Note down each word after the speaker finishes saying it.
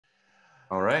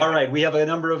All right. All right, we have a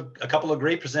couple of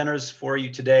great presenters for you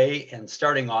today. And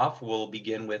starting off, we'll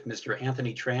begin with Mr.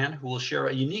 Anthony Tran, who will share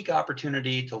a unique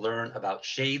opportunity to learn about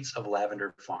Shades of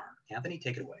Lavender Farm. Anthony,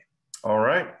 take it away. All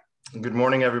right. Good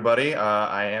morning, everybody.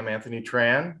 I am Anthony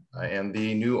Tran. I am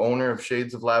the new owner of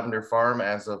Shades of Lavender Farm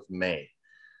as of May.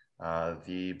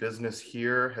 The business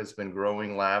here has been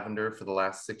growing lavender for the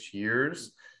last 6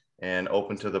 years and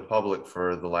open to the public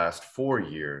for the last 4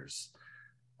 years.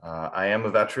 I am a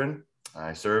veteran.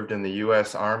 I served in the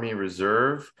U.S. Army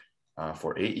Reserve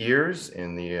for 8 years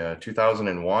in the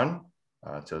 2001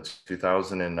 till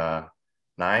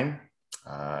 2009.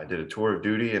 I did a tour of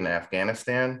duty in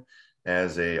Afghanistan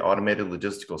as a automated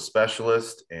logistical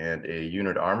specialist and a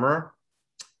unit armorer.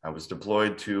 I was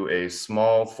deployed to a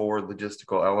small forward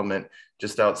logistical element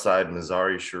just outside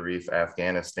Mazar-i-Sharif,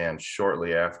 Afghanistan,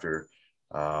 shortly after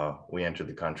we entered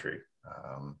the country.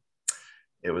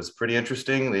 It was pretty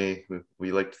interesting.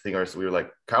 We like to think we were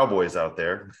like cowboys out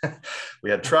there. We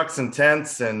had trucks and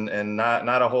tents and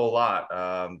not a whole lot.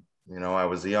 You know, I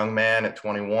was a young man at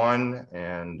 21,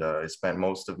 and I spent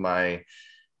most of my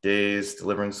days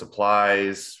delivering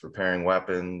supplies, repairing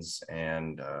weapons,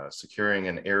 and securing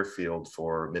an airfield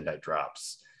for midnight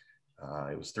drops.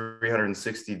 It was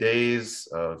 360 days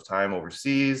of time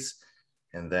overseas,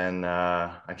 and then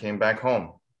I came back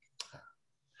home.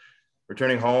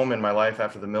 Returning home in my life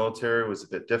after the military was a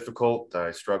bit difficult.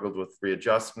 I struggled with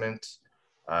readjustment.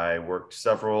 I worked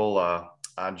several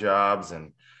odd jobs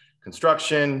in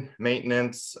construction,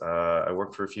 maintenance. I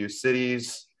worked for a few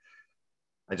cities.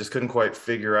 I just couldn't quite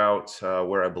figure out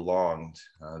where I belonged.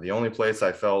 The only place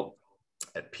I felt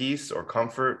at peace or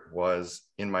comfort was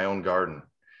in my own garden.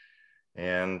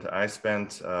 And I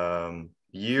spent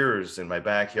years in my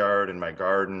backyard, in my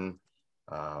garden,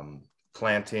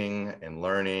 planting and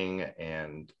learning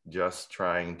and just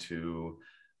trying to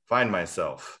find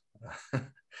myself.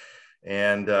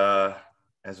 And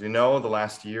as we know, the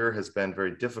last year has been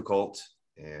very difficult,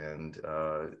 and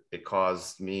it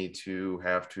caused me to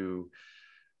have to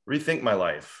rethink my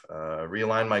life,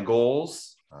 realign my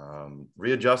goals,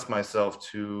 readjust myself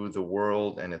to the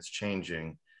world and its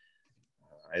changing.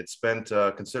 I had spent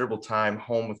considerable time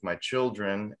home with my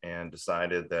children and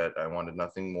decided that I wanted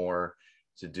nothing more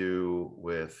to do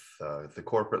with the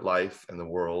corporate life and the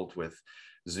world, with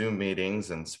Zoom meetings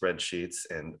and spreadsheets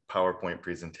and PowerPoint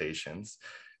presentations.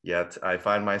 Yet I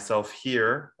find myself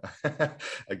here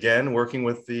again, working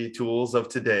with the tools of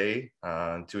today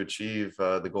to achieve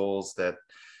the goals that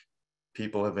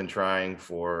people have been trying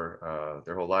for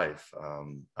their whole life.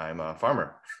 I'm a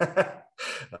farmer.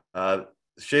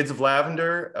 Shades of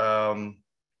Lavender.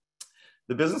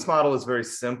 The business model is very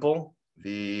simple.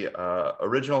 The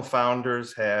original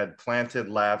founders had planted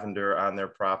lavender on their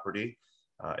property.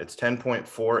 It's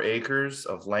 10.4 acres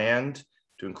of land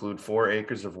to include 4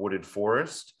 acres of wooded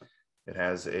forest. It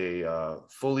has a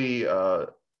fully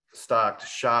stocked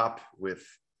shop with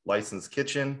licensed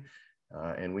kitchen,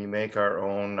 and we make our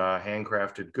own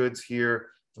handcrafted goods here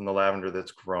from the lavender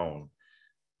that's grown.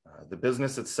 The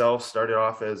business itself started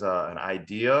off as an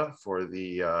idea for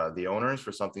the owners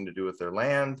for something to do with their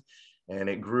land. And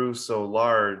it grew so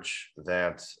large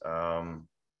that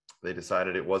they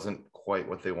decided it wasn't quite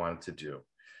what they wanted to do.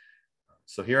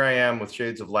 So here I am with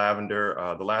Shades of Lavender.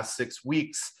 The last 6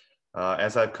 weeks,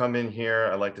 as I've come in here,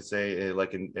 I like to say,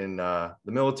 like in the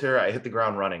military, I hit the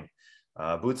ground running.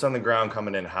 Boots on the ground,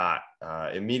 coming in hot.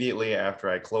 Immediately after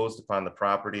I closed upon the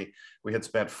property, we had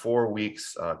spent 4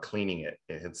 weeks cleaning it.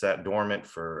 It had sat dormant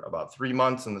for about 3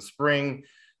 months in the spring.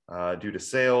 Due to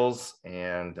sales,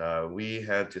 and we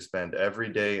had to spend every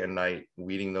day and night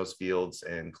weeding those fields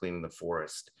and cleaning the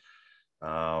forest.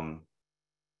 I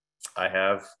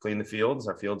have cleaned the fields.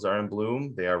 Our fields are in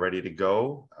bloom. They are ready to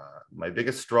go. My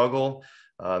biggest struggle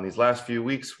in these last few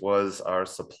weeks was our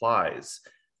supplies,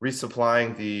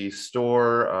 resupplying the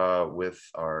store with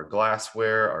our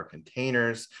glassware, our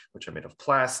containers, which are made of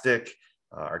plastic,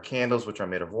 our candles, which are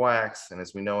made of wax. And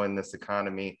as we know, in this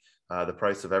economy, the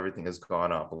price of everything has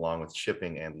gone up, along with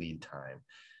shipping and lead time.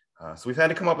 So we've had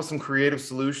to come up with some creative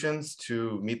solutions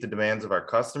to meet the demands of our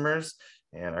customers,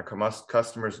 and our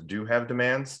customers do have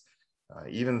demands.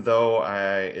 Even though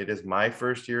it is my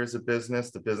first year as a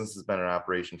business, the business has been in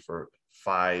operation for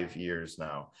 5 years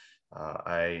now.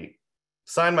 I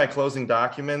signed my closing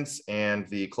documents, and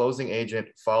the closing agent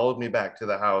followed me back to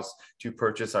the house to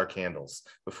purchase our candles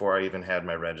before I even had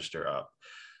my register up.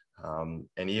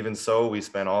 And even so, we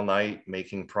spent all night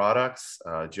making products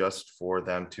just for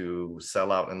them to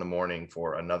sell out in the morning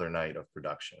for another night of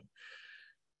production.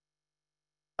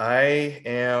 I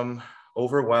am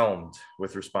overwhelmed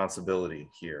with responsibility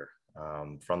here.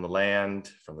 from the land,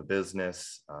 from the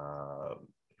business,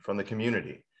 from the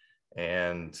community.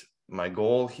 And my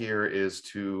goal here is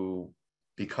to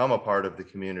become a part of the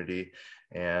community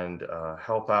and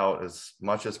help out as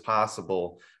much as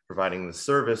possible, providing the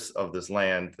service of this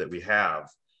land that we have.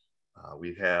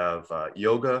 We have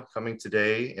yoga coming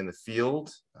today in the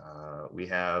field. We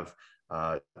have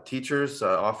teachers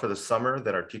off for the summer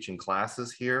that are teaching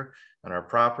classes here on our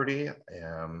property.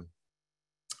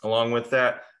 Along with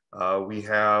that, we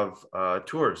have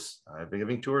tours. I've been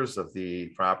giving tours of the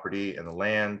property and the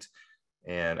land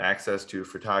and access to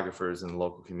photographers in the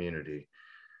local community.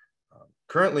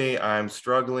 Currently, I'm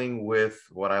struggling with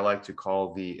what I like to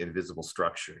call the invisible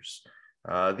structures.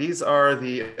 These are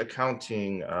the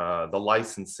accounting, the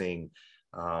licensing.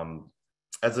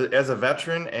 As a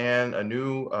veteran and a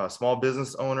new small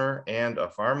business owner and a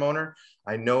farm owner,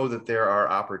 I know that there are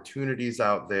opportunities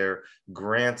out there,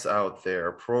 grants out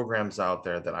there, programs out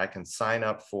there that I can sign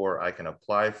up for, I can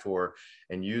apply for,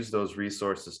 and use those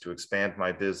resources to expand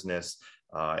my business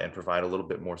and provide a little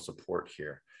bit more support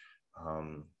here.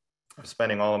 I'm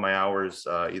spending all of my hours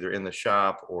either in the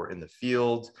shop or in the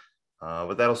field,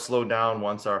 but that'll slow down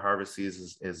once our harvest season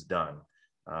is done,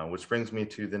 which brings me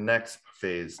to the next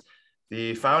phase.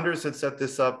 The founders had set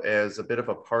this up as a bit of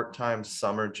a part-time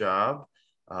summer job.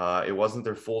 It wasn't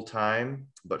their full-time,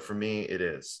 but for me, it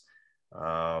is.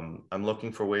 I'm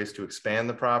looking for ways to expand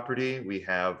the property. We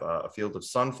have a field of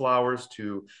sunflowers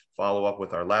to follow up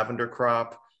with our lavender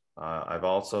crop. I've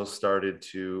also started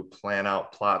to plan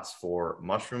out plots for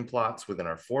mushroom plots within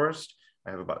our forest.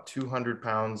 I have about 200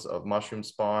 pounds of mushroom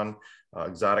spawn,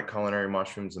 exotic culinary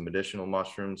mushrooms and medicinal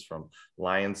mushrooms from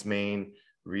lion's mane,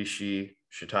 reishi,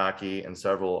 shiitake, and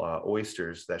several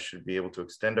oysters that should be able to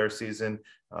extend our season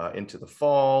into the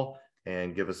fall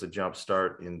and give us a jump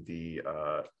start in the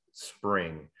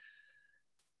spring.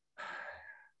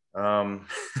 I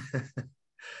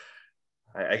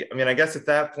mean, I guess at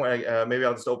that point, maybe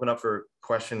I'll just open up for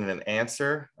question and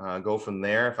answer, go from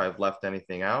there if I've left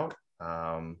anything out.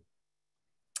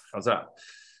 How's that?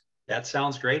 That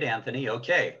sounds great, Anthony.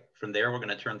 Okay, from there, we're going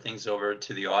to turn things over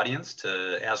to the audience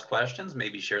to ask questions,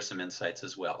 maybe share some insights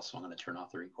as well. So I'm going to turn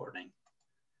off the recording.